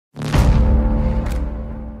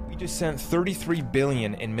Just sent $33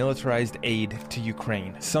 billion in militarized aid to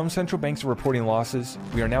Ukraine. Some central banks are reporting losses.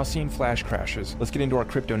 We are now seeing flash crashes. Let's get into our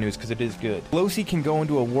crypto news because it is good. Pelosi can go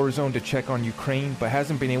into a war zone to check on Ukraine, but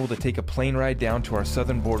hasn't been able to take a plane ride down to our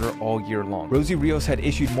southern border all year long. Rosie Rios had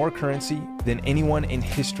issued more currency than anyone in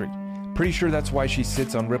history. Pretty sure that's why she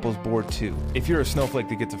sits on Ripple's board too. If you're a snowflake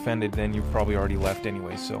that gets offended, then you've probably already left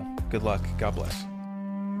anyway, so good luck. God bless.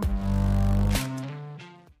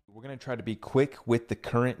 We're going to try to be quick with the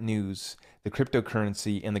current news, the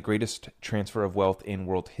cryptocurrency, and the greatest transfer of wealth in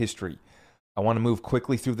world history. I want to move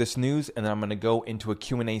quickly through this news, and then I'm going to go into a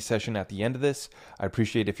Q&A session at the end of this. I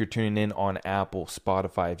appreciate if you're tuning in on Apple,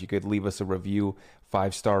 Spotify, if you could leave us a review,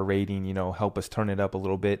 5-star rating, help us turn it up a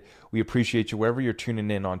little bit. We appreciate you wherever you're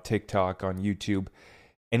tuning in on TikTok, on YouTube,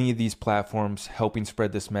 any of these platforms, helping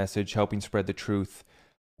spread this message, helping spread the truth.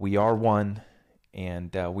 We are one,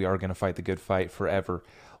 and we are going to fight the good fight forever.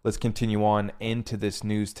 Let's continue on into this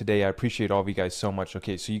news today. I appreciate all of you guys so much.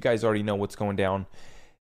 Okay, so you guys already know what's going down.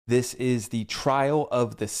 This is the trial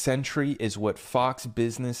of the century, is what Fox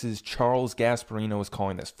Business's Charles Gasparino is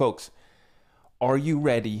calling this. Folks, are you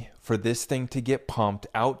ready for this thing to get pumped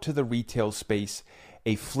out to the retail space?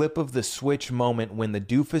 A flip of the switch moment when the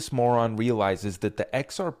doofus moron realizes that the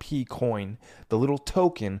XRP coin, the little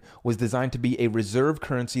token, was designed to be a reserve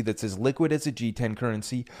currency that's as liquid as a G10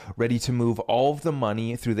 currency, ready to move all of the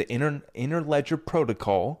money through the interledger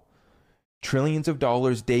protocol. Trillions of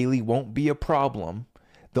dollars daily won't be a problem.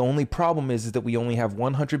 The only problem is that we only have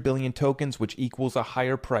 100 billion tokens, which equals a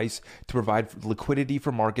higher price to provide liquidity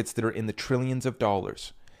for markets that are in the trillions of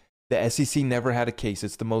dollars. The SEC never had a case.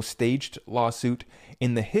 It's the most staged lawsuit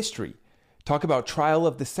in the history. Talk about trial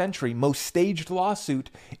of the century, most staged lawsuit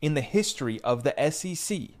in the history of the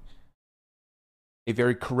SEC. A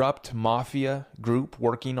very corrupt mafia group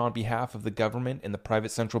working on behalf of the government and the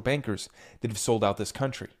private central bankers that have sold out this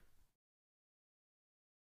country.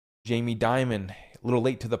 Jamie Dimon, a little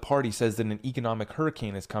late to the party, says that an economic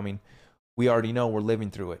hurricane is coming. We already know we're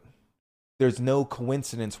living through it. There's no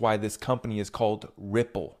coincidence why this company is called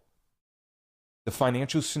Ripple. The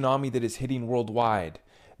financial tsunami that is hitting worldwide,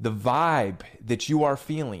 the vibe that you are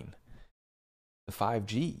feeling, the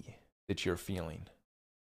 5G that you're feeling,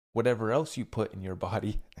 whatever else you put in your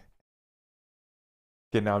body.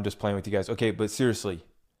 Okay, now I'm just playing with you guys. Okay, but seriously,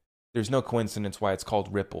 there's no coincidence why it's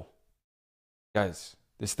called Ripple. Guys,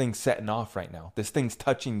 this thing's setting off right now. This thing's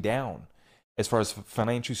touching down as far as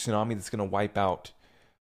financial tsunami that's going to wipe out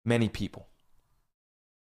many people.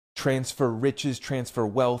 Transfer riches, transfer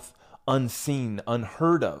wealth, unseen,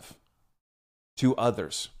 unheard of to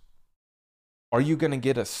others. Are you going to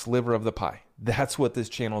get a sliver of the pie? That's what this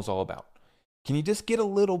channel is all about. Can you just get a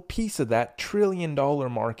little piece of that $1 trillion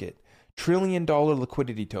market, $1 trillion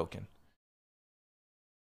liquidity token?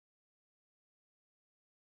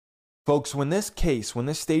 Folks, when this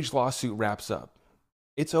staged lawsuit wraps up,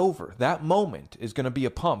 it's over. That moment is going to be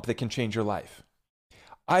a pump that can change your life.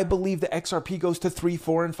 I believe the XRP goes to 3,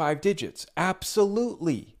 4, and 5 digits.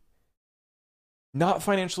 Absolutely. Not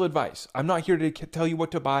financial advice. I'm not here to tell you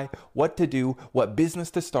what to buy, what to do, what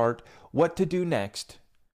business to start, what to do next.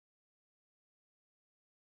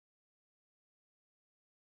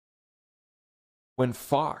 When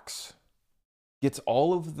Fox gets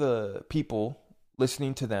all of the people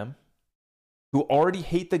listening to them who already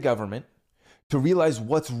hate the government to realize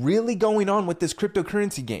what's really going on with this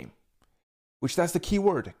cryptocurrency game, which that's the key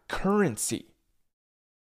word, currency.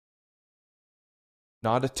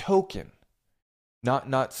 Not a token.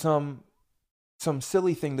 Not some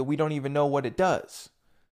silly thing that we don't even know what it does.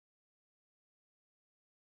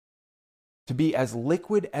 To be as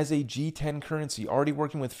liquid as a G10 currency, already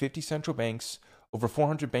working with 50 central banks, over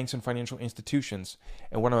 400 banks and financial institutions.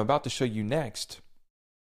 And what I'm about to show you next,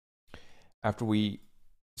 after we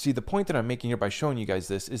see the point that I'm making here by showing you guys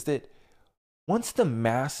this, is that once the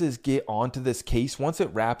masses get onto this case, once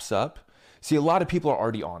it wraps up, see, a lot of people are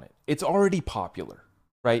already on it. It's already popular,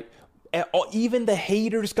 right? Even the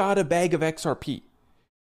haters got a bag of XRP.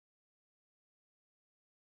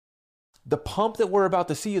 The pump that we're about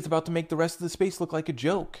to see is about to make the rest of the space look like a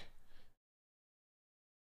joke.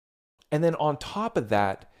 And then on top of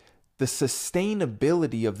that, the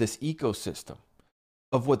sustainability of this ecosystem,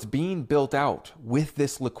 of what's being built out with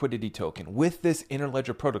this liquidity token, with this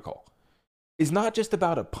interledger protocol, is not just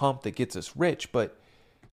about a pump that gets us rich, but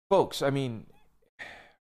folks, I mean,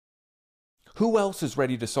 who else is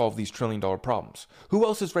ready to solve these $1 trillion problems? Who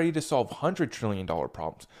else is ready to solve $100 trillion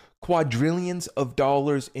problems? Quadrillions of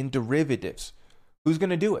dollars in derivatives. Who's going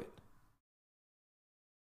to do it?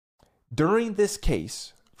 During this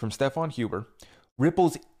case from Stefan Huber,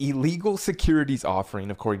 Ripple's illegal securities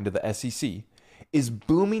offering, according to the SEC, is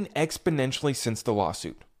booming exponentially since the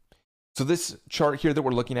lawsuit. So this chart here that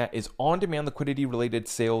we're looking at is on-demand liquidity-related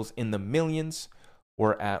sales in the millions.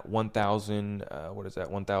 We're at 1,000, what is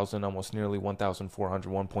that? 1,000, almost nearly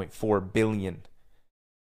 1,400, 1.4 billion.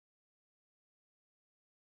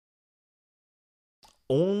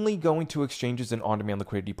 Only going to exchanges and on-demand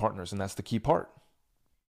liquidity partners, and that's the key part.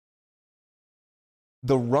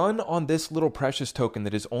 The run on this little precious token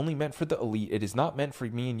that is only meant for the elite, it is not meant for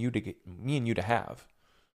me and you to have.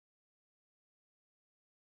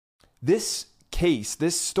 This case,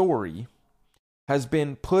 this story has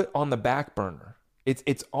been put on the back burner.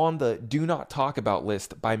 It's on the do not talk about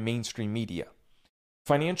list by mainstream media.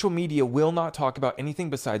 Financial media will not talk about anything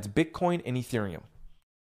besides Bitcoin and Ethereum.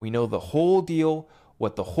 We know the whole deal,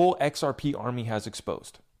 what the whole XRP army has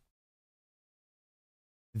exposed.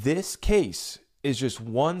 This case is just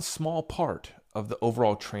one small part of the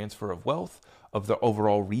overall transfer of wealth, of the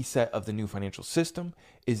overall reset of the new financial system,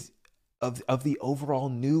 is of the overall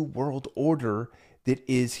new world order that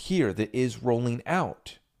is here, that is rolling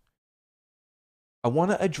out. I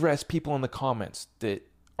want to address people in the comments that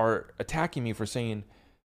are attacking me for saying,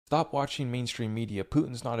 stop watching mainstream media.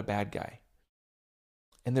 Putin's not a bad guy.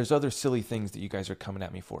 And there's other silly things that you guys are coming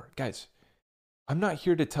at me for. Guys, I'm not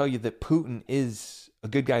here to tell you that Putin is a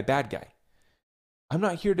good guy, bad guy. I'm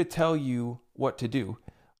not here to tell you what to do.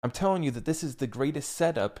 I'm telling you that this is the greatest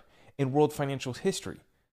setup in world financial history.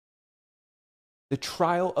 The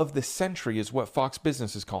trial of the century is what Fox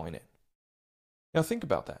Business is calling it. Now think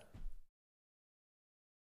about that.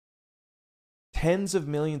 Tens of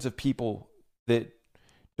millions of people that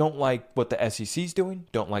don't like what the SEC's doing,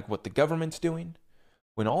 don't like what the government's doing.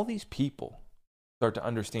 When all these people start to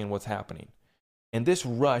understand what's happening, and this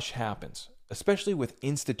rush happens, especially with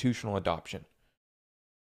institutional adoption,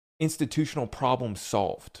 institutional problem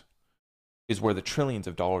solved is where the trillions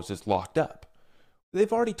of dollars is locked up.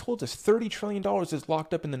 They've already told us $30 trillion is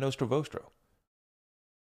locked up in the Nostro Vostro.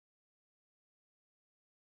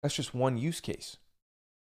 That's just one use case.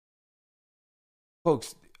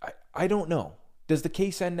 Folks, I don't know. Does the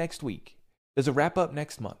case end next week? Does it wrap up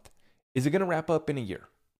next month? Is it going to wrap up in a year?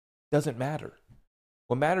 Doesn't matter.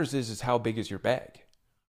 What matters is how big is your bag?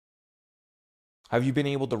 Have you been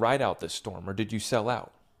able to ride out this storm, or did you sell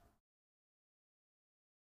out?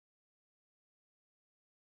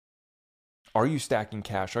 Are you stacking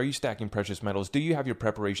cash? Are you stacking precious metals? Do you have your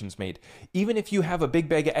preparations made? Even if you have a big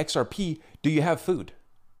bag of XRP, do you have food?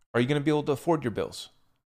 Are you going to be able to afford your bills?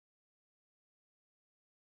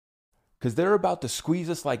 Because they're about to squeeze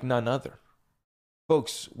us like none other.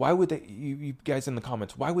 Folks, why would they, you guys in the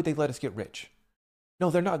comments, why would they let us get rich? No,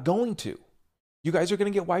 they're not going to. You guys are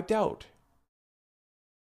going to get wiped out.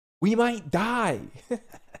 We might die.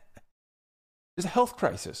 There's a health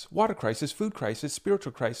crisis, water crisis, food crisis,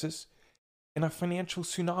 spiritual crisis, and a financial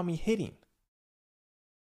tsunami hitting.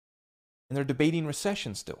 And they're debating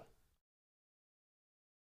recession still.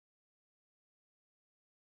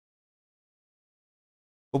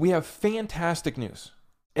 But we have fantastic news.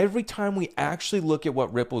 Every time we actually look at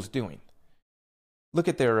what Ripple's doing, look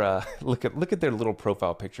at their look at their little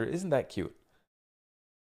profile picture. Isn't that cute?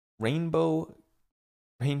 Rainbow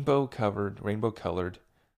colored.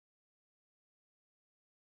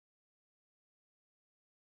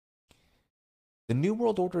 The new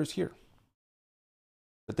world order is here.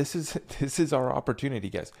 But this is our opportunity,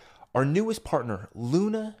 guys. Our newest partner,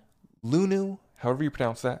 Lunu, however you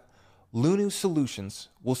pronounce that, Lunu Solutions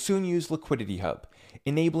will soon use Liquidity Hub,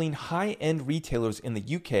 enabling high-end retailers in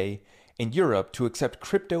the UK and Europe to accept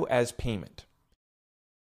crypto as payment.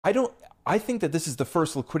 I think that this is the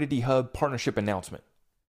first Liquidity Hub partnership announcement.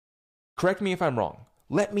 Correct me if I'm wrong.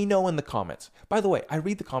 Let me know in the comments. By the way, I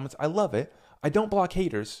read the comments. I love it. I don't block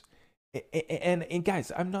haters. And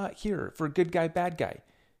guys, I'm not here for good guy, bad guy.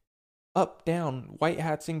 Up, down, white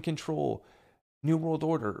hats in control, new world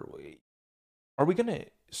order. Are we going to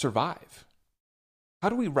survive? How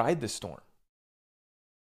do we ride this storm?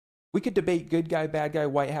 We could debate good guy, bad guy,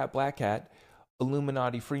 white hat, black hat,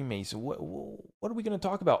 Illuminati, Freemason. What are we going to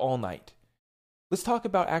talk about all night? Let's talk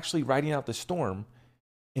about actually riding out the storm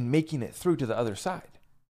and making it through to the other side.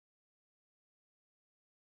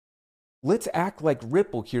 Let's act like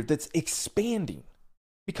Ripple here that's expanding,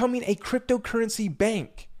 becoming a cryptocurrency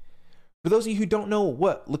bank. For those of you who don't know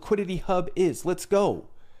what Liquidity Hub is, let's go.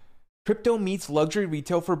 Crypto meets luxury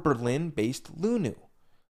retail for Berlin-based Lunu.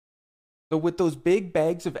 So with those big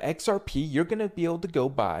bags of XRP, you're going to be able to go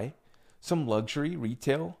buy some luxury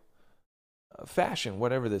retail fashion,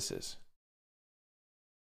 whatever this is.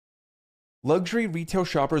 Luxury retail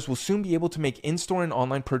shoppers will soon be able to make in-store and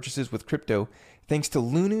online purchases with crypto thanks to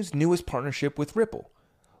Lunu's newest partnership with Ripple.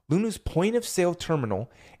 Luna's point-of-sale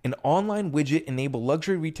terminal and online widget enable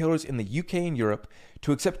luxury retailers in the UK and Europe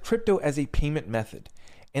to accept crypto as a payment method.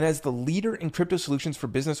 And as the leader in crypto solutions for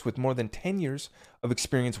business with more than 10 years of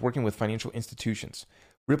experience working with financial institutions,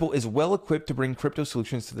 Ripple is well equipped to bring crypto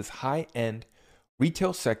solutions to this high-end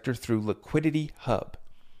retail sector through Liquidity Hub.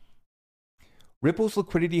 Ripple's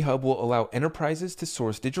Liquidity Hub will allow enterprises to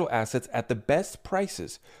source digital assets at the best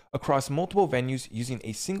prices across multiple venues using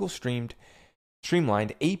a single streamlined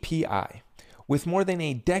API. With more than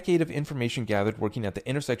a decade of information gathered working at the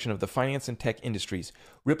intersection of the finance and tech industries,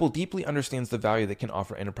 Ripple deeply understands the value that can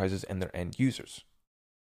offer enterprises and their end users.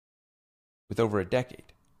 With over a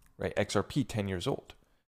decade, right? XRP 10 years old.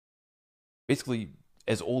 Basically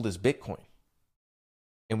as old as Bitcoin.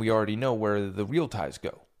 And we already know where the real ties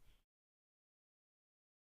go.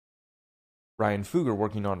 Ryan Fugger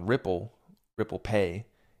working on Ripple Pay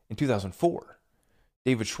in 2004.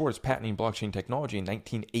 David Schwartz patenting blockchain technology in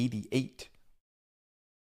 1988.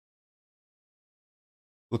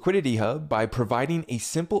 Liquidity Hub, by providing a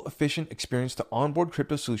simple, efficient experience to onboard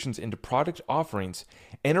crypto solutions into product offerings,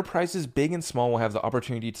 enterprises big and small will have the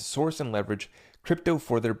opportunity to source and leverage crypto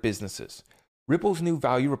for their businesses. Ripple's new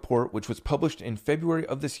value report, which was published in February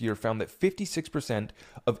of this year, found that 56%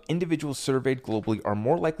 of individuals surveyed globally are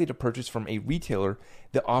more likely to purchase from a retailer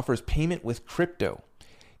that offers payment with crypto.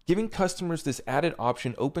 Giving customers this added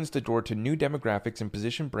option opens the door to new demographics and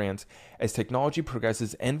position brands as technology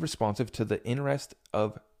progresses and responsive to the interest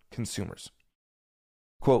of consumers.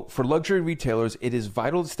 Quote, for luxury retailers, it is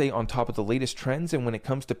vital to stay on top of the latest trends, and when it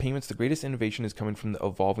comes to payments, the greatest innovation is coming from the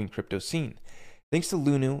evolving crypto scene. Thanks to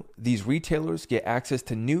Lunu, these retailers get access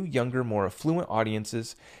to new, younger, more affluent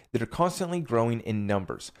audiences that are constantly growing in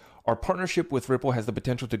numbers. Our partnership with Ripple has the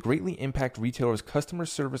potential to greatly impact retailers' customer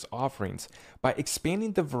service offerings by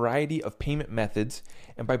expanding the variety of payment methods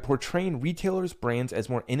and by portraying retailers' brands as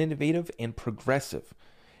more innovative and progressive,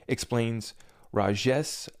 explains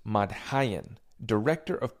Rajesh Madhayan,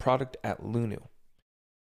 Director of Product at Lunu.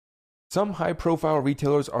 Some high-profile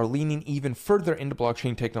retailers are leaning even further into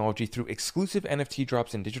blockchain technology through exclusive NFT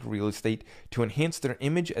drops in digital real estate to enhance their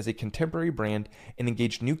image as a contemporary brand and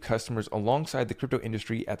engage new customers alongside the crypto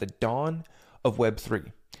industry at the dawn of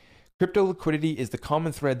Web3. Crypto liquidity is the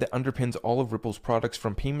common thread that underpins all of Ripple's products,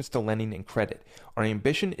 from payments to lending and credit. Our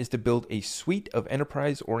ambition is to build a suite of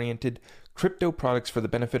enterprise-oriented crypto products for the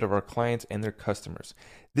benefit of our clients and their customers.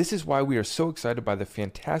 This is why we are so excited by the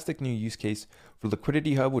fantastic new use case for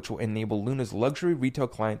Liquidity Hub, which will enable Luna's luxury retail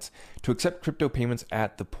clients to accept crypto payments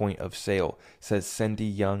at the point of sale, says Cindy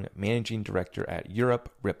Young, Managing Director at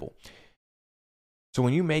Europe Ripple. So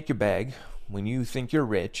when you make your bag, when you think you're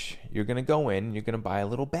rich, you're going to go in, you're going to buy a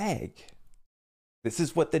little bag. This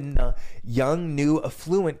is what the young, new,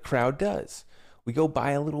 affluent crowd does. We go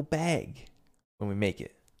buy a little bag when we make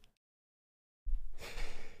it.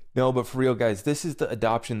 No, but for real, guys, this is the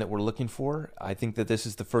adoption that we're looking for. I think that this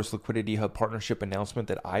is the first Liquidity Hub partnership announcement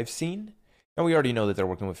that I've seen. And we already know that they're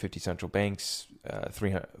working with 50 central banks,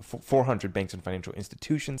 400 banks and financial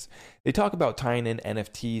institutions. They talk about tying in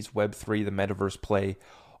NFTs, Web3, the metaverse play,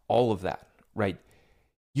 all of that, right?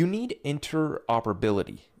 You need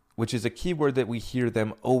interoperability, which is a keyword that we hear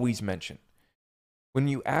them always mention. When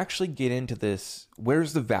you actually get into this,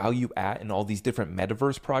 where's the value at in all these different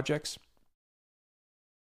metaverse projects?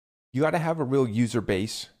 You got to have a real user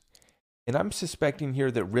base. And I'm suspecting here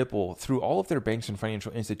that Ripple, through all of their banks and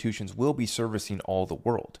financial institutions, will be servicing all the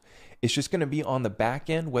world. It's just going to be on the back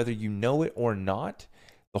end, whether you know it or not.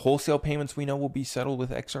 The wholesale payments we know will be settled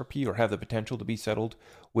with XRP, or have the potential to be settled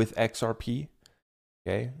with XRP.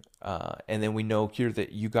 Okay. And then we know here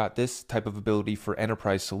that you got this type of ability for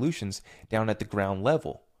enterprise solutions down at the ground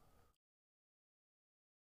level.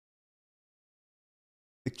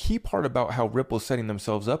 The key part about how Ripple's setting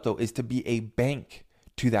themselves up, though, is to be a bank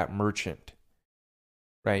to that merchant,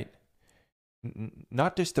 right?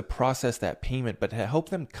 Not just to process that payment, but to help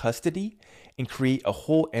them custody and create a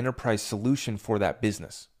whole enterprise solution for that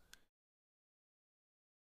business.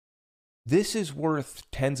 This is worth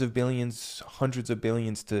tens of billions, hundreds of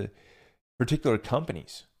billions to particular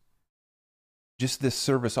companies. Just this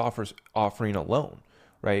service offering alone,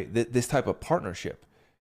 right? This type of partnership.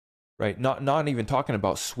 Right, not even talking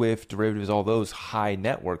about Swift, derivatives, all those high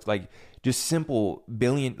networks, like just simple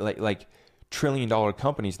billion, like trillion-dollar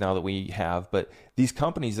companies now that we have. But these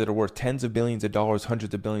companies that are worth tens of billions of dollars,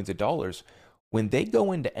 hundreds of billions of dollars, when they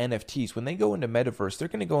go into NFTs, when they go into metaverse, they're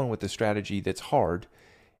going to go in with a strategy that's hard.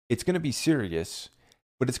 It's going to be serious,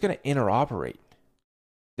 but it's going to interoperate.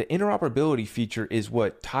 The interoperability feature is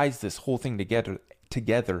what ties this whole thing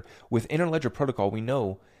together. With Interledger Protocol, we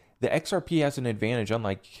know the XRP has an advantage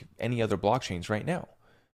unlike any other blockchains right now.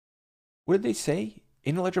 What did they say?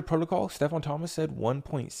 Interledger protocol, Stefan Thomas said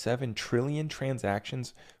 1.7 trillion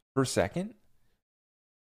transactions per second.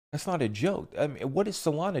 That's not a joke. I mean, what is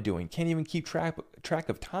Solana doing? Can't even keep track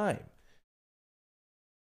of time.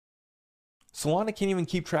 Solana can't even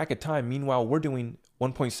keep track of time. Meanwhile, we're doing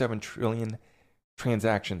 1.7 trillion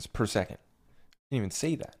transactions per second. Can't even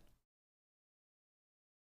say that.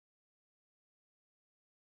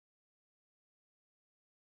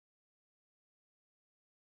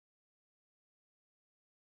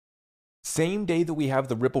 Same day that we have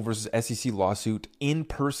the Ripple versus SEC lawsuit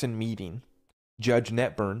in-person meeting, Judge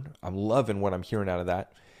Netburn, I'm loving what I'm hearing out of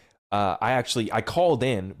that. I called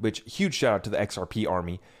in, which huge shout out to the XRP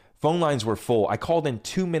army. Phone lines were full. I called in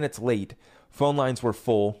 2 minutes late. Phone lines were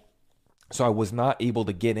full, so I was not able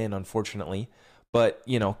to get in, unfortunately. But,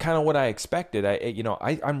 kind of what I expected.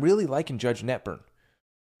 I'm really liking Judge Netburn.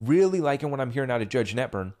 Really liking what I'm hearing out of Judge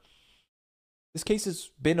Netburn. This case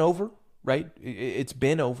has been over, right? It's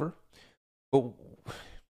been over. But,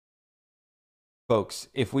 folks,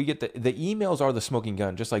 if we get the emails are the smoking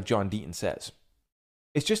gun, just like John Deaton says.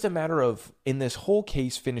 It's just a matter of, in this whole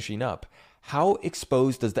case finishing up, how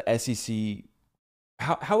exposed does the SEC,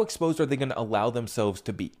 how exposed are they going to allow themselves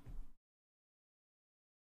to be?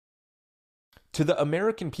 To the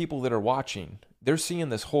American people that are watching, they're seeing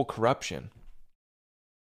this whole corruption.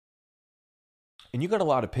 And you got a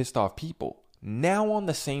lot of pissed off people. Now on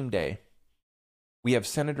the same day, we have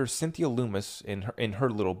Senator Cynthia Lummis in her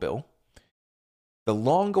little bill. The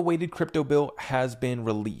long-awaited crypto bill has been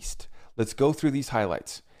released. Let's go through these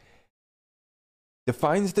highlights.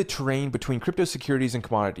 Defines the terrain between crypto securities and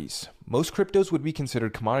commodities. Most cryptos would be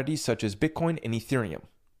considered commodities such as Bitcoin and Ethereum.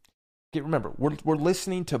 Okay, remember, we're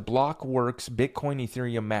listening to Blockworks, Bitcoin,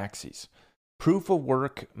 Ethereum maxis. Proof of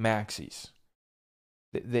work maxis.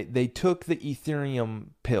 They took the Ethereum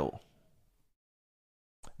pill.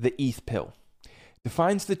 The ETH pill.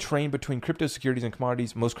 Defines the terrain between crypto securities and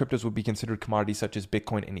commodities. Most cryptos would be considered commodities such as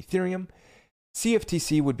Bitcoin and Ethereum.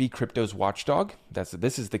 CFTC would be crypto's watchdog.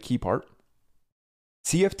 This is the key part.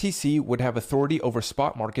 CFTC would have authority over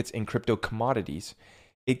spot markets and crypto commodities.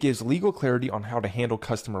 It gives legal clarity on how to handle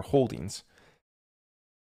customer holdings.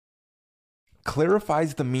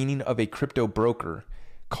 Clarifies the meaning of a crypto broker.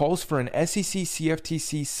 Calls for an SEC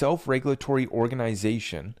CFTC self-regulatory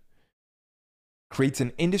organization. Creates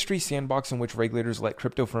an industry sandbox in which regulators let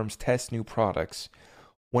crypto firms test new products.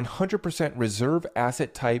 100% reserve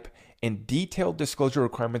asset type and detailed disclosure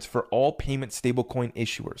requirements for all payment stablecoin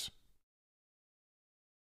issuers.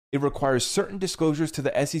 It requires certain disclosures to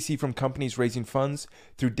the SEC from companies raising funds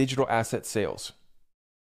through digital asset sales.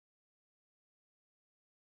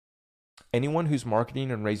 Anyone who's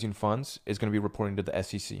marketing and raising funds is going to be reporting to the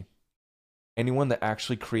SEC. Anyone that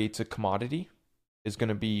actually creates a commodity is going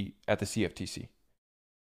to be at the CFTC.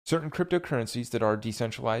 Certain cryptocurrencies that are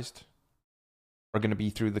decentralized are going to be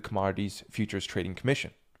through the Commodities Futures Trading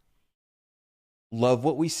Commission. Love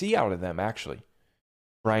what we see out of them, actually.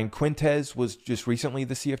 Brian Quintez was just recently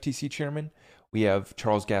the CFTC chairman. We have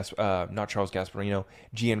Giancarlo,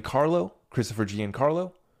 Christopher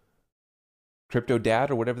Giancarlo, Crypto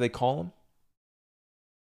Dad, or whatever they call him.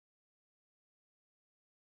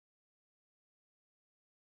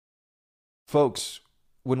 Folks,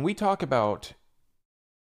 when we talk about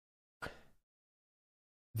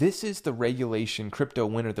this is the regulation crypto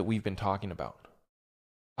winter that we've been talking about.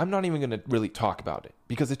 I'm not even going to really talk about it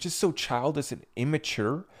because it's just so childish and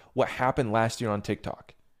immature what happened last year on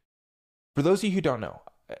TikTok. For those of you who don't know,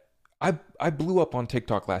 I blew up on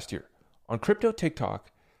TikTok last year. On crypto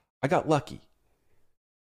TikTok, I got lucky.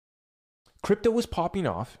 Crypto was popping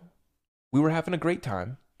off. We were having a great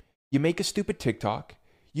time. You make a stupid TikTok,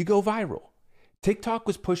 you go viral. TikTok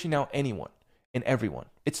was pushing out anyone and everyone.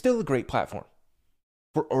 It's still a great platform.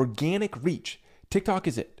 For organic reach, TikTok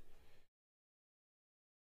is it.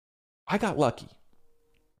 I got lucky.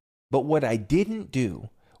 But what I didn't do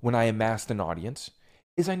when I amassed an audience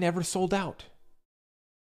is I never sold out.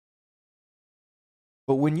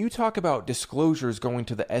 But when you talk about disclosures going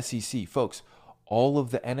to the SEC, folks, all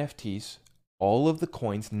of the NFTs, all of the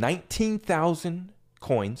coins, 19,000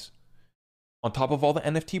 coins on top of all the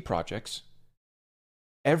NFT projects,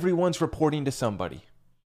 everyone's reporting to somebody.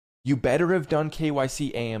 You better have done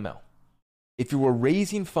KYC AML. If you were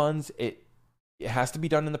raising funds, it has to be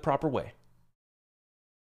done in the proper way.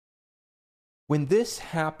 When this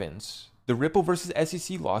happens, the Ripple versus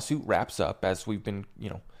SEC lawsuit wraps up, as we've been,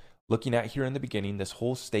 looking at here in the beginning, this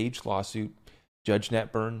whole staged lawsuit. Judge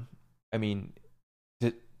Netburn,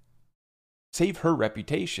 to save her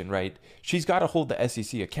reputation, right? She's got to hold the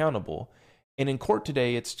SEC accountable. And in court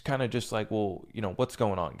today, it's kind of just like, well, what's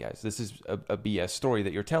going on, guys? This is a BS story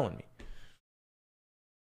that you're telling me.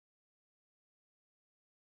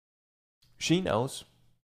 She knows.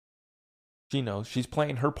 She knows. She's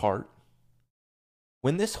playing her part.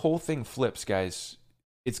 When this whole thing flips, guys,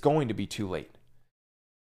 it's going to be too late.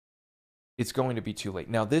 It's going to be too late.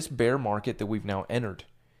 Now, this bear market that we've now entered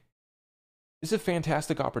is a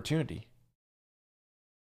fantastic opportunity.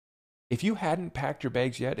 If you hadn't packed your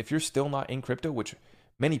bags yet, if you're still not in crypto, which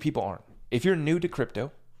many people aren't, if you're new to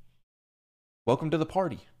crypto, welcome to the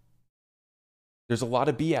party. There's a lot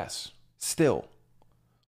of BS still.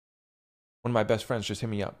 One of my best friends just hit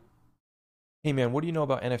me up. Hey man, what do you know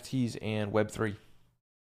about NFTs and Web3?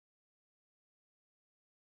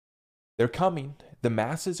 They're coming. The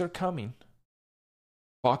masses are coming.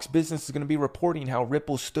 Fox Business is going to be reporting how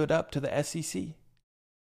Ripple stood up to the SEC.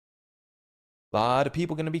 A lot of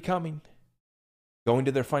people going to be coming, going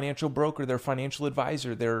to their financial broker, their financial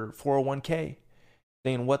advisor, their 401k,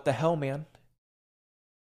 saying, what the hell, man?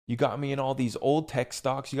 You got me in all these old tech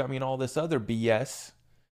stocks. You got me in all this other BS.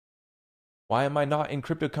 Why am I not in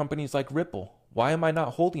crypto companies like Ripple? Why am I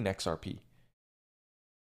not holding XRP?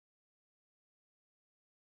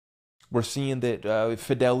 We're seeing that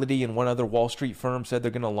Fidelity and one other Wall Street firm said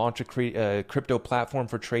they're going to launch a crypto platform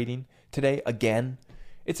for trading today. Again,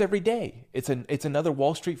 it's every day. It's another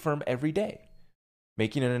Wall Street firm every day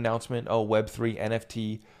making an announcement. Oh, Web3,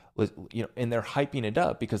 NFT, and they're hyping it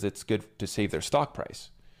up because it's good to save their stock price.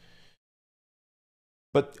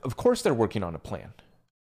 But of course, they're working on a plan.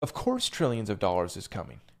 Of course, trillions of dollars is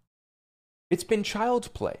coming. It's been child's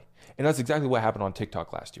play, and that's exactly what happened on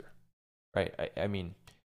TikTok last year, right? I mean.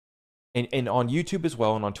 And on YouTube as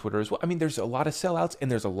well, and on Twitter as well. I mean, there's a lot of sellouts,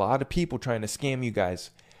 and there's a lot of people trying to scam you guys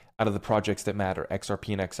out of the projects that matter,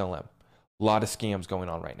 XRP and XLM. A lot of scams going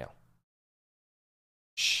on right now.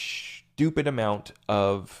 Stupid amount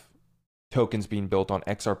of tokens being built on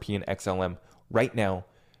XRP and XLM right now,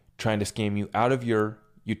 trying to scam you out of your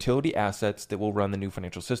utility assets that will run the new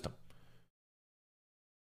financial system.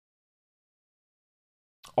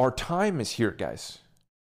 Our time is here, guys.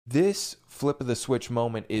 This flip of the switch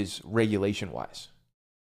moment is regulation-wise.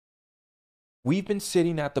 We've been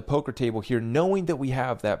sitting at the poker table here knowing that we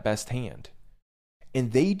have that best hand.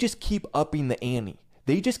 And they just keep upping the ante.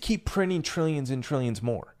 They just keep printing trillions and trillions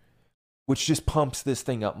more, which just pumps this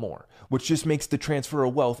thing up more, which just makes the transfer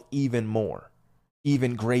of wealth even more,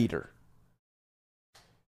 even greater.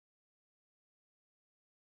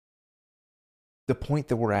 The point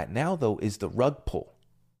that we're at now, though, is the rug pull.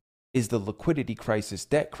 Is the liquidity crisis,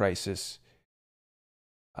 debt crisis.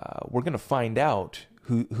 We're going to find out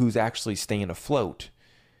who's actually staying afloat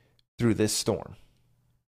through this storm,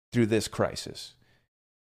 through this crisis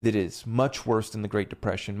that is much worse than the Great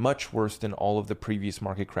Depression, much worse than all of the previous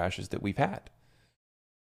market crashes that we've had.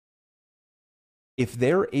 If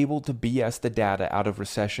they're able to BS the data out of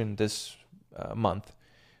recession this month,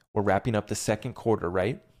 we're wrapping up the second quarter,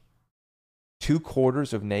 right? 2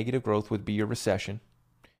 quarters of negative growth would be your recession.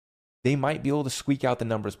 They might be able to squeak out the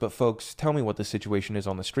numbers, but folks, tell me what the situation is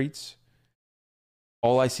on the streets.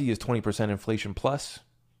 All I see is 20% inflation plus.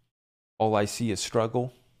 All I see is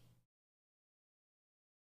struggle.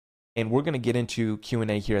 And we're going to get into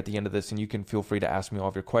Q&A here at the end of this, and you can feel free to ask me all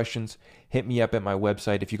of your questions. Hit me up at my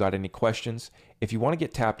website if you got any questions. If you want to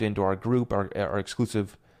get tapped into our group, our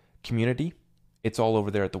exclusive community, it's all over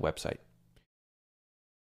there at the website.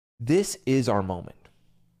 This is our moment.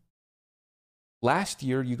 Last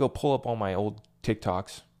year, you go pull up all my old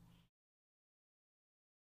TikToks.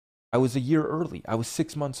 I was a year early. I was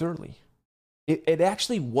 6 months early. It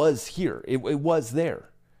actually was here. It was there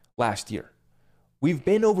last year. We've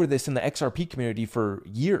been over this in the XRP community for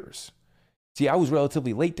years. See, I was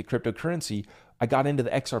relatively late to cryptocurrency. I got into the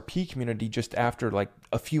XRP community just after like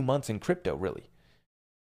a few months in crypto, really.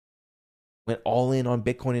 Went all in on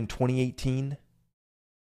Bitcoin in 2018.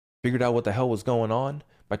 Figured out what the hell was going on.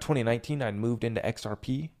 By 2019, I'd moved into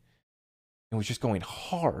XRP and was just going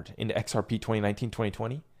hard into XRP 2019,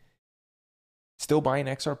 2020. Still buying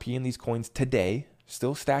XRP in these coins today.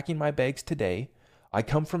 Still stacking my bags today. I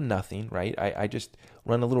come from nothing, right? I just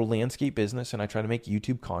run a little landscape business and I try to make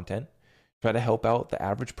YouTube content. Try to help out the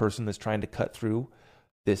average person that's trying to cut through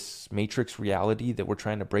this matrix reality that we're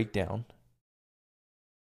trying to break down.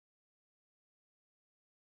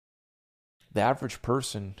 The average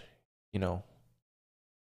person,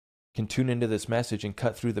 can tune into this message and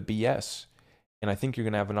cut through the BS. And I think you're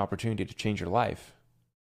going to have an opportunity to change your life.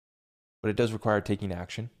 But it does require taking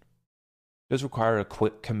action. It does require a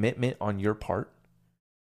quick commitment on your part.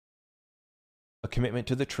 A commitment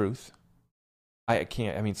to the truth.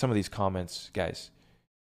 Some of these comments, guys.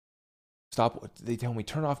 Stop. They tell me,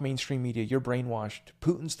 turn off mainstream media. You're brainwashed.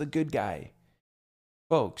 Putin's the good guy.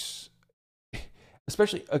 Folks,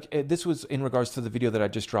 Especially, this was in regards to the video that I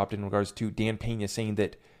just dropped in regards to Dan Pena saying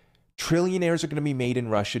that trillionaires are going to be made in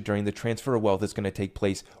Russia during the transfer of wealth that's going to take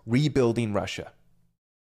place, rebuilding Russia.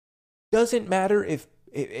 Doesn't matter if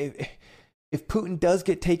Putin does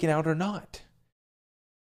get taken out or not.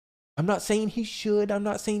 I'm not saying he should. I'm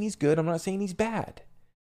not saying he's good. I'm not saying he's bad.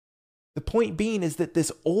 The point being is that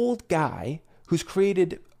this old guy who's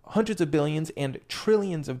created hundreds of billions and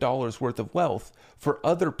trillions of dollars worth of wealth for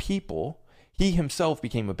other people, he himself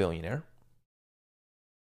became a billionaire,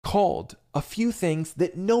 called a few things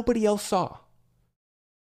that nobody else saw.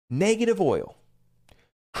 Negative oil,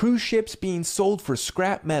 cruise ships being sold for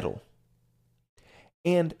scrap metal,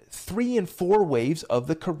 and 3 and 4 waves of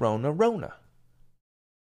the Corona.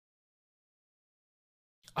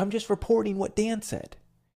 I'm just reporting what Dan said.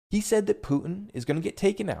 He said that Putin is going to get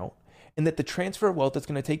taken out and that the transfer of wealth that's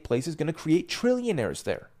going to take place is going to create trillionaires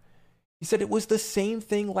there. He said it was the same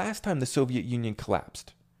thing last time the Soviet Union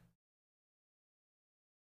collapsed.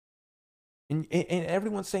 And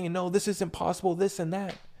everyone's saying, no, this isn't possible, this and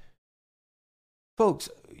that. Folks,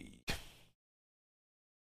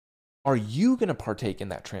 are you going to partake in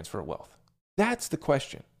that transfer of wealth? That's the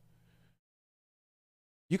question.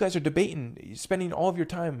 You guys are debating, spending all of your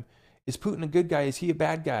time, is Putin a good guy? Is he a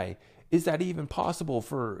bad guy? Is that even possible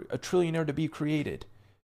for a trillionaire to be created?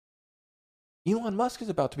 Elon Musk is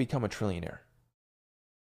about to become a trillionaire.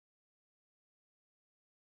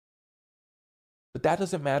 But that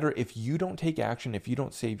doesn't matter if you don't take action, if you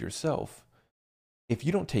don't save yourself, if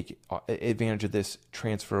you don't take advantage of this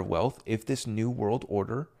transfer of wealth, if this new world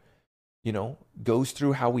order, goes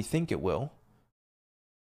through how we think it will,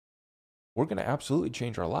 we're going to absolutely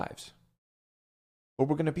change our lives. But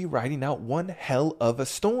we're going to be riding out one hell of a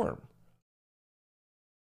storm.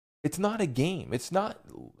 It's not a game.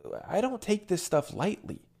 I don't take this stuff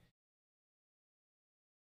lightly.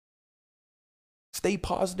 Stay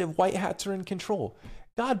positive. White hats are in control.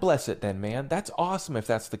 God bless it then, man. That's awesome if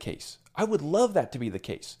that's the case. I would love that to be the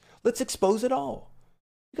case. Let's expose it all.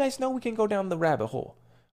 You guys know we can go down the rabbit hole.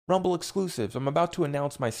 Rumble exclusives. I'm about to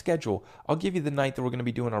announce my schedule. I'll give you the night that we're going to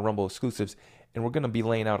be doing our Rumble exclusives, and we're going to be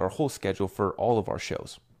laying out our whole schedule for all of our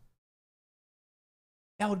shows.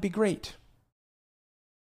 That would be great.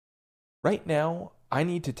 Right now, I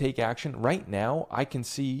need to take action. Right now, I can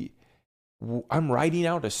see I'm riding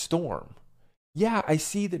out a storm. Yeah, I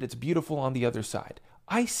see that it's beautiful on the other side.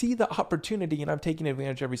 I see the opportunity, and I'm taking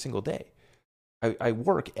advantage every single day. I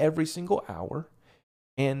work every single hour,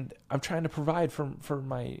 and I'm trying to provide for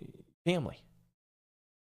my family.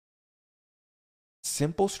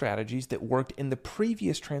 Simple strategies that worked in the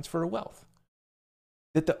previous transfer of wealth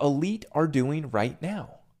that the elite are doing right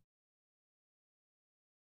now.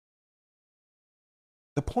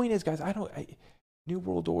 The point is, guys, New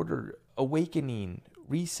World Order, awakening,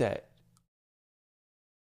 reset.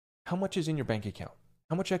 How much is in your bank account?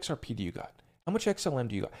 How much XRP do you got? How much XLM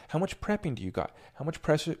do you got? How much prepping do you got? How much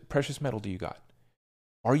precious metal do you got?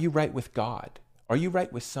 Are you right with God? Are you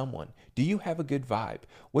right with someone? Do you have a good vibe?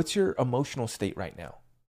 What's your emotional state right now?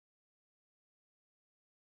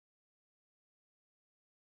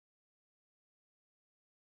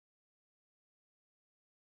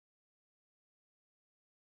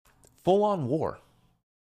 Full on war.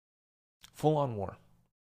 Full on war.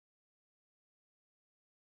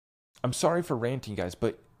 I'm sorry for ranting, guys,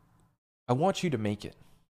 but I want you to make it.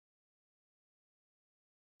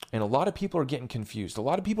 And a lot of people are getting confused. A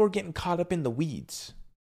lot of people are getting caught up in the weeds.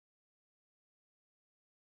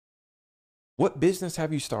 What business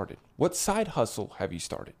have you started? What side hustle have you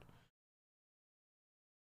started?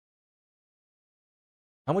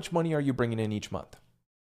 How much money are you bringing in each month?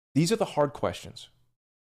 These are the hard questions.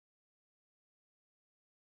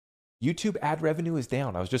 YouTube ad revenue is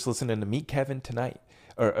down. I was just listening to Meet Kevin tonight,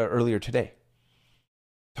 or earlier today,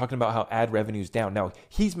 talking about how ad revenue is down. Now,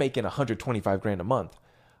 he's making 125 grand a month,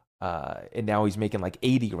 and now he's making like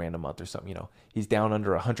 80 grand a month or something. He's down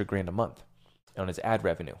under 100 grand a month on his ad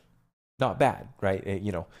revenue. Not bad, right?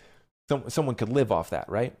 Someone could live off that,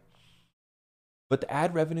 right? But the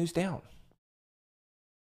ad revenue's down.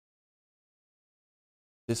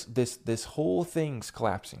 This whole thing's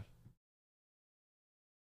collapsing.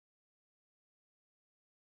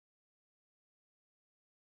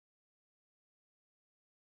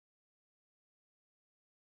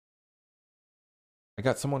 I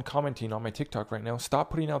got someone commenting on my TikTok right now. Stop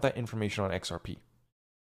putting out that information on XRP.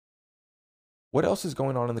 What else is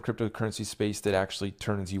going on in the cryptocurrency space that actually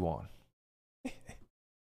turns you on?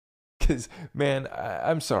 Because, man,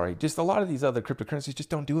 I'm sorry. Just a lot of these other cryptocurrencies just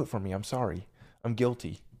don't do it for me. I'm sorry. I'm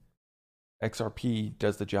guilty. XRP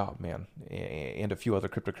does the job, man, and a few other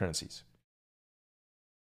cryptocurrencies.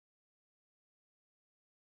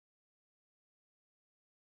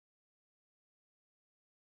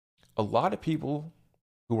 a lot of people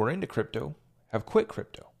who are into crypto, have quit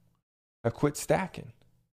stacking.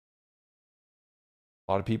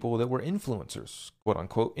 A lot of people that were influencers, quote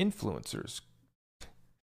unquote influencers,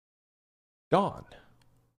 gone.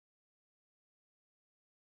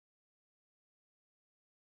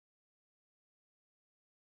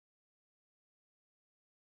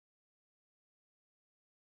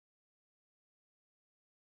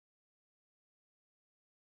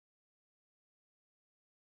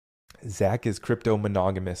 Zach is crypto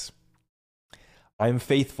monogamous. I am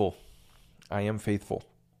faithful. I am faithful.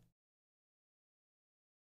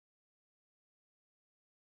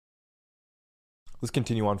 Let's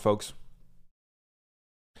continue on, folks.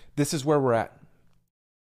 This is where we're at.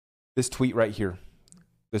 This tweet right here.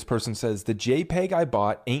 This person says, the JPEG I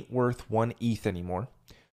bought ain't worth 1 ETH anymore.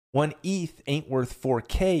 1 ETH ain't worth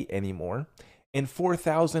 4K anymore. And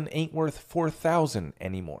 4,000 ain't worth 4,000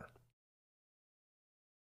 anymore.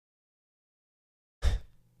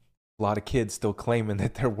 A lot of kids still claiming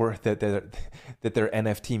that they're worth that they're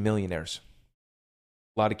NFT millionaires.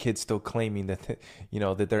 A lot of kids still claiming that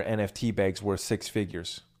that their NFT bag's worth 6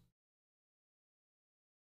 figures.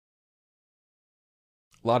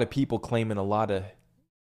 A lot of people claiming a lot of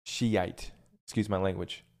Shiite. Excuse my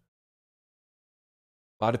language.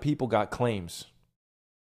 A lot of people got claims.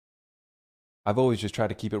 I've always just tried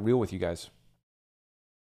to keep it real with you guys.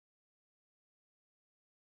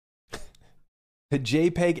 The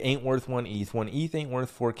JPEG ain't worth 1 ETH. 1 ETH ain't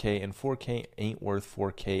worth 4K, and 4K ain't worth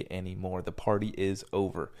 4K anymore. The party is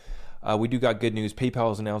over. We do got good news. PayPal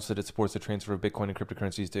has announced that it supports the transfer of Bitcoin and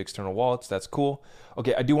cryptocurrencies to external wallets. That's cool.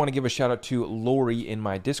 Okay, I do want to give a shout out to Lori in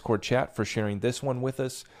my Discord chat for sharing this one with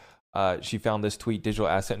us. She found this tweet, digital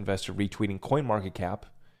asset investor retweeting CoinMarketCap.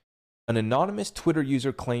 An anonymous Twitter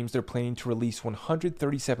user claims they're planning to release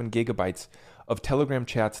 137 gigabytes of Telegram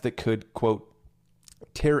chats that could, quote,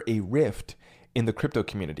 tear a rift in the crypto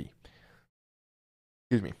community.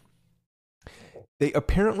 Excuse me. They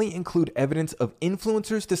apparently include evidence of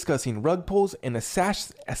influencers discussing rug pulls and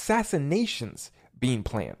assassinations being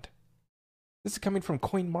planned. This is coming from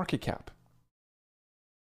CoinMarketCap.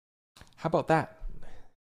 How about that?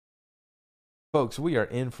 Folks, we are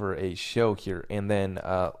in for a show here. And then,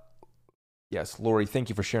 yes, Lori, thank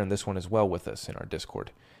you for sharing this one as well with us in our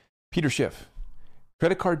Discord. Peter Schiff.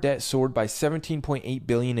 Credit card debt soared by $17.8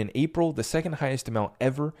 billion in April, the second highest amount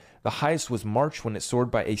ever. The highest was March when it soared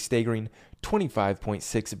by a staggering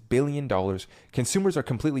 $25.6 billion. Consumers are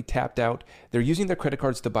completely tapped out. They're using their credit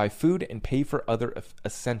cards to buy food and pay for other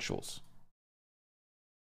essentials.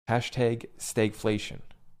 Hashtag stagflation,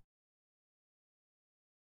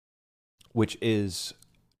 which is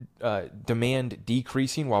demand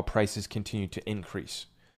decreasing while prices continue to increase.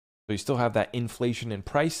 So you still have that inflation in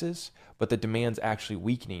prices, but the demand's actually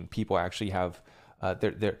weakening. People actually have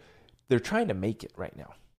they're trying to make it right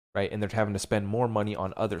now, right? And they're having to spend more money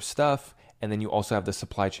on other stuff. And then you also have the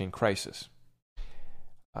supply chain crisis.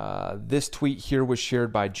 This tweet here was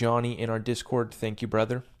shared by Johnny in our Discord. Thank you,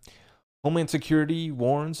 brother. Homeland Security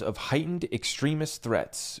warns of heightened extremist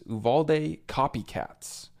threats. Uvalde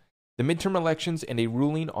copycats. The midterm elections and a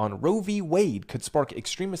ruling on Roe v. Wade could spark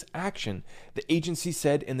extremist action, the agency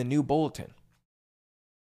said in the new bulletin.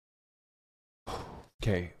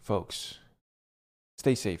 Okay, folks,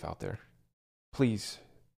 stay safe out there. Please,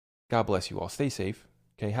 God bless you all. Stay safe.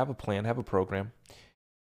 Okay, have a plan, have a program.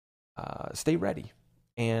 Stay ready.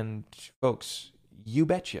 And folks, you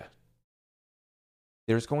betcha.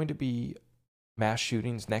 There's going to be mass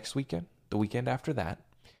shootings next weekend, the weekend after that.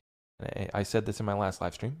 And I said this in my last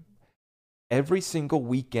live stream. Every single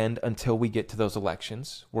weekend until we get to those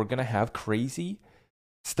elections, we're going to have crazy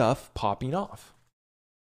stuff popping off.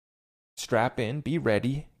 Strap in, be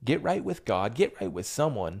ready, get right with God, get right with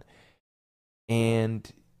someone.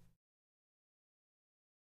 And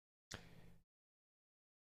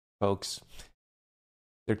folks,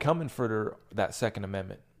 they're coming for that Second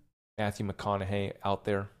Amendment. Matthew McConaughey out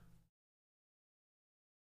there.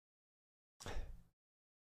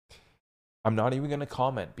 I'm not even going to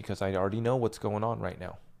comment because I already know what's going on right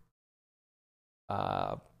now.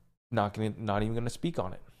 Not even going to speak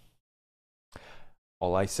on it.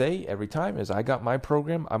 All I say every time is I got my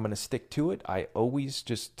program. I'm going to stick to it. I always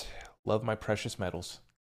just love my precious metals.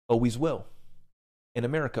 Always will. In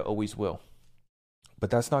America, always will. But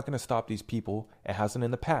that's not going to stop these people. It hasn't in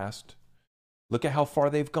the past. Look at how far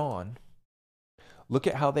they've gone. Look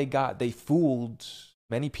at how they fooled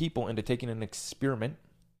many people into taking an experiment.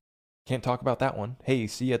 Can't talk about that one. Hey,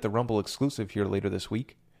 see you at the Rumble exclusive here later this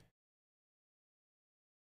week.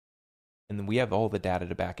 And then we have all the data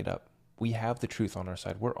to back it up. We have the truth on our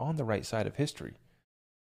side. We're on the right side of history.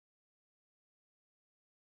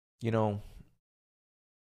 you know,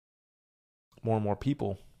 more and more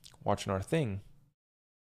people watching our thing,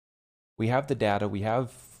 we have the data, we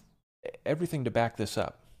have everything to back this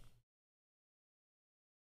up.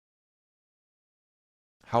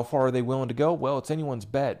 How far are they willing to go? Well, it's anyone's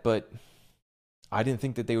bet, but I didn't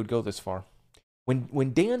think that they would go this far.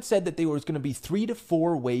 When Dan said that there was going to be 3 to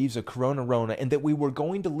 4 waves of Corona and that we were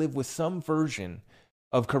going to live with some version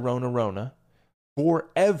of Corona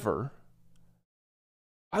forever,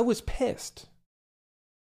 I was pissed.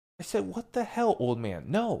 I said, what the hell, old man?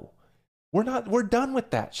 No, we're done with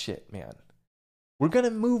that shit, man. We're going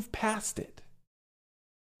to move past it.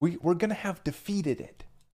 We're going to have defeated it.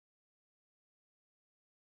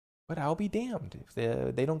 But I'll be damned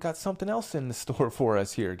if they don't got something else in the store for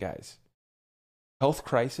us here, guys. Health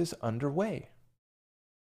crisis underway.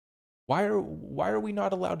 Why are we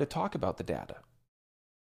not allowed to talk about the data?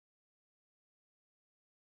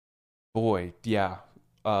 Boy, yeah.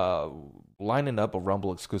 Lining up a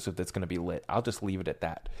Rumble exclusive that's going to be lit. I'll just leave it at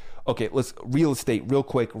that. Okay, let's real estate real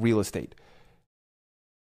quick. Real estate.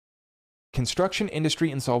 Construction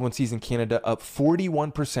industry insolvencies in Canada up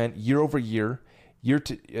 41% year over year, year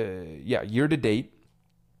to date,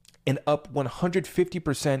 and up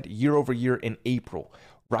 150% year over year in April.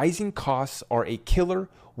 Rising costs are a killer.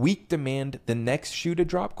 Weak demand, the next shoe to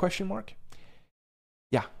drop? ?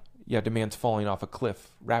 Yeah, demand's falling off a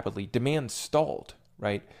cliff rapidly. Demand stalled,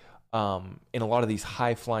 right? In a lot of these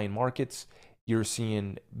high-flying markets, you're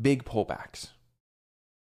seeing big pullbacks.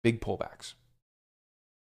 Big pullbacks.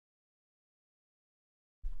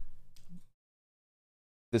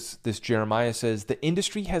 This Jeremiah says, the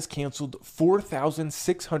industry has canceled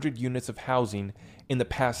 4,600 units of housing in the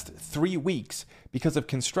past 3 weeks because of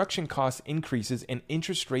construction cost increases and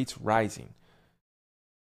interest rates rising.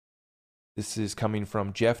 This is coming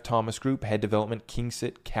from Jeff Thomas Group, Head Development,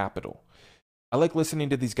 Kingsit Capital. I like listening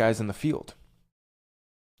to these guys in the field.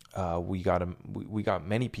 We got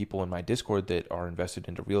many people in my Discord that are invested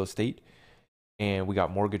into real estate, and we got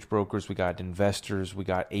mortgage brokers, we got investors, we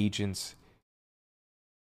got agents.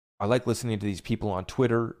 I like listening to these people on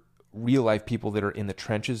Twitter, real life people that are in the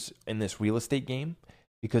trenches in this real estate game,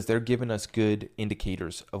 because they're giving us good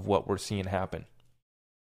indicators of what we're seeing happen.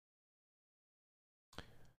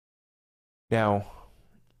 Now,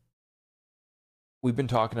 we've been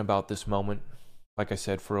talking about this moment, like I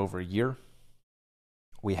said, for over a year.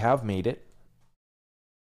 We have made it.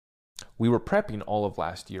 We were prepping all of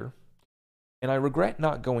last year, and I regret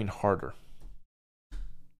not going harder.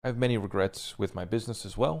 I have many regrets with my business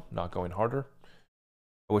as well, not going harder.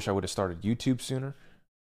 I wish I would have started YouTube sooner.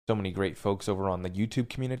 So many great folks over on the YouTube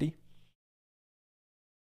community.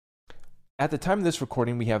 At the time of this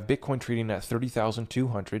recording, we have Bitcoin trading at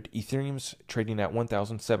 30,200, Ethereum's trading at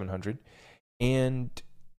 1,700, and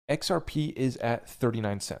XRP is at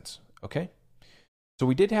 39 cents, okay? So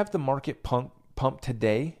we did have the market pump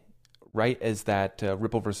today, right as that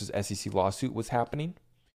Ripple versus SEC lawsuit was happening.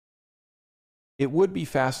 It would be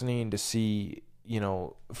fascinating to see,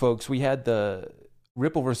 folks, we had the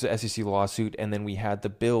Ripple versus SEC lawsuit, and then we had the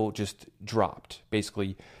bill just dropped.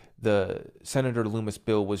 Basically, the Senator Loomis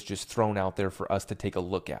bill was just thrown out there for us to take a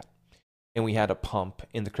look at. And we had a pump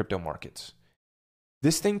in the crypto markets.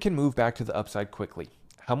 This thing can move back to the upside quickly.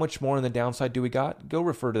 How much more on the downside do we got? Go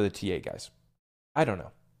refer to the TA, guys. I don't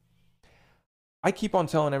know. I keep on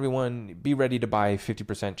telling everyone, be ready to buy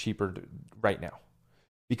 50% cheaper right now.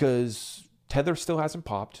 Because Tether still hasn't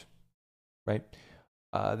popped, right?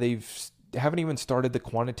 They haven't even started the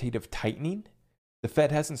quantitative tightening. The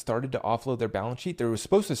Fed hasn't started to offload their balance sheet. They were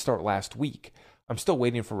supposed to start last week. I'm still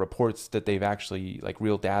waiting for reports that they've actually,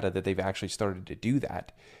 real data, that they've actually started to do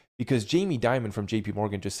that. Because Jamie Dimon from JP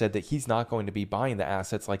Morgan just said that he's not going to be buying the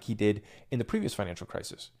assets like he did in the previous financial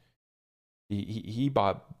crisis. He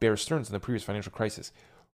bought Bear Stearns in the previous financial crisis.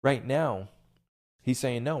 Right now, he's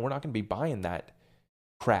saying, no, we're not going to be buying that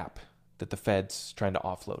crap that the Fed's trying to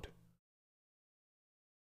offload.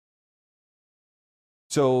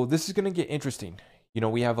 So this is going to get interesting.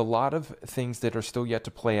 We have a lot of things that are still yet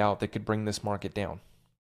to play out that could bring this market down.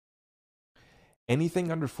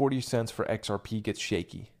 Anything under 40 cents for XRP gets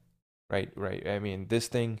shaky, right? I mean, this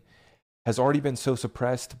thing has already been so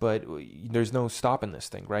suppressed, but there's no stopping this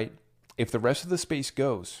thing, right? If the rest of the space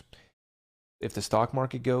goes, if the stock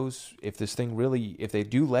market goes, if this thing really, if they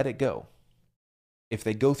do let it go, if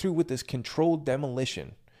they go through with this controlled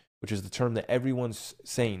demolition, which is the term that everyone's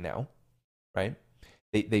saying now, right?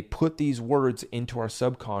 They put these words into our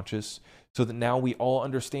subconscious so that now we all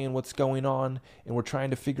understand what's going on and we're trying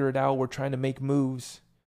to figure it out. We're trying to make moves.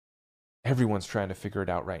 Everyone's trying to figure it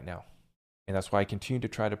out right now. And that's why I continue to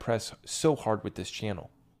try to press so hard with this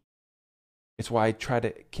channel. It's why I try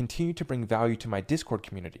to continue to bring value to my Discord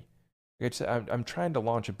community. I'm trying to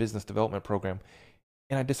launch a business development program,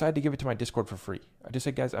 and I decided to give it to my Discord for free. I just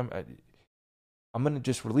said, guys, I'm going to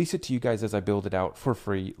just release it to you guys as I build it out for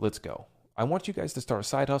free. Let's go. I want you guys to start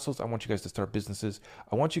side hustles. I want you guys to start businesses.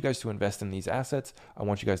 I want you guys to invest in these assets. I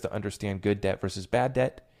want you guys to understand good debt versus bad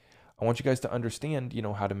debt. I want you guys to understand,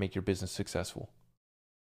 how to make your business successful.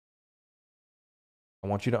 I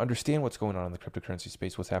want you to understand what's going on in the cryptocurrency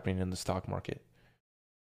space, what's happening in the stock market,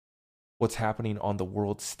 what's happening on the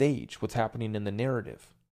world stage, what's happening in the narrative.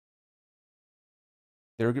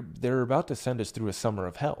 They're about to send us through a summer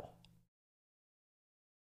of hell.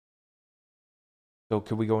 So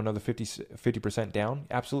could we go another 50% down?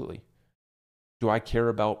 Absolutely. Do I care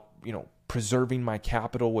about, preserving my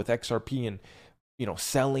capital with XRP and,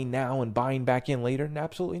 selling now and buying back in later?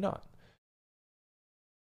 Absolutely not.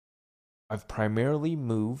 I've primarily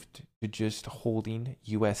moved to just holding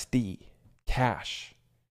USD, cash,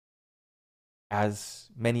 as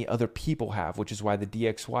many other people have, which is why the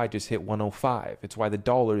DXY just hit 105. It's why the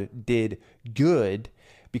dollar did good,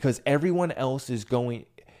 because everyone else is going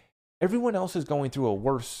through a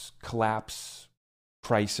worse collapse,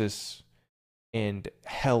 crisis, and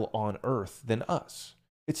hell on earth than us.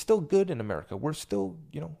 It's still good in America. We're still,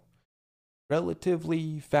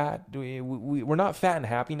 relatively fat. We're not fat and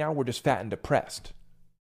happy now. We're just fat and depressed.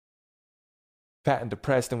 Fat and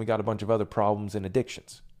depressed, and we got a bunch of other problems and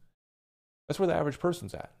addictions. That's where the average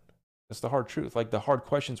person's at. That's the hard truth. Like the hard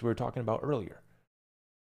questions we were talking about earlier.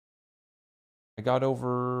 I got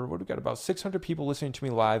about 600 people listening to me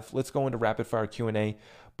live. Let's go into rapid fire Q&A.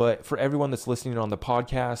 But for everyone that's listening on the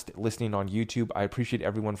podcast, listening on YouTube, I appreciate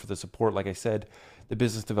everyone for the support. Like I said, the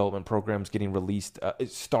business development program is getting released.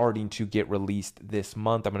 It's starting to get released this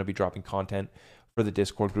month. I'm going to be dropping content for the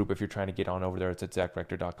Discord group. If you're trying to get on over there, it's at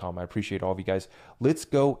zachrector.com. I appreciate all of you guys. Let's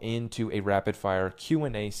go into a rapid fire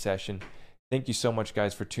Q&A session. Thank you so much,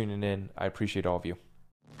 guys, for tuning in. I appreciate all of you.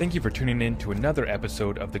 Thank you for tuning in to another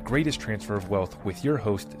episode of The Greatest Transfer of Wealth with your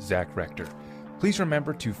host, Zach Rector. Please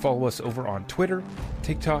remember to follow us over on Twitter,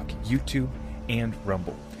 TikTok, YouTube, and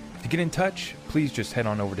Rumble. To get in touch, please just head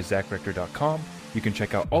on over to zachrector.com. You can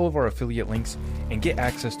check out all of our affiliate links and get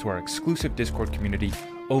access to our exclusive Discord community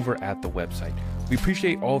over at the website. We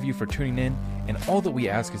appreciate all of you for tuning in, and all that we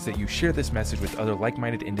ask is that you share this message with other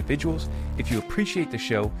like-minded individuals. If you appreciate the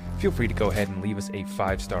show, feel free to go ahead and leave us a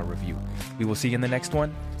 5-star review. We will see you in the next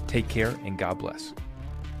one. Take care, and God bless.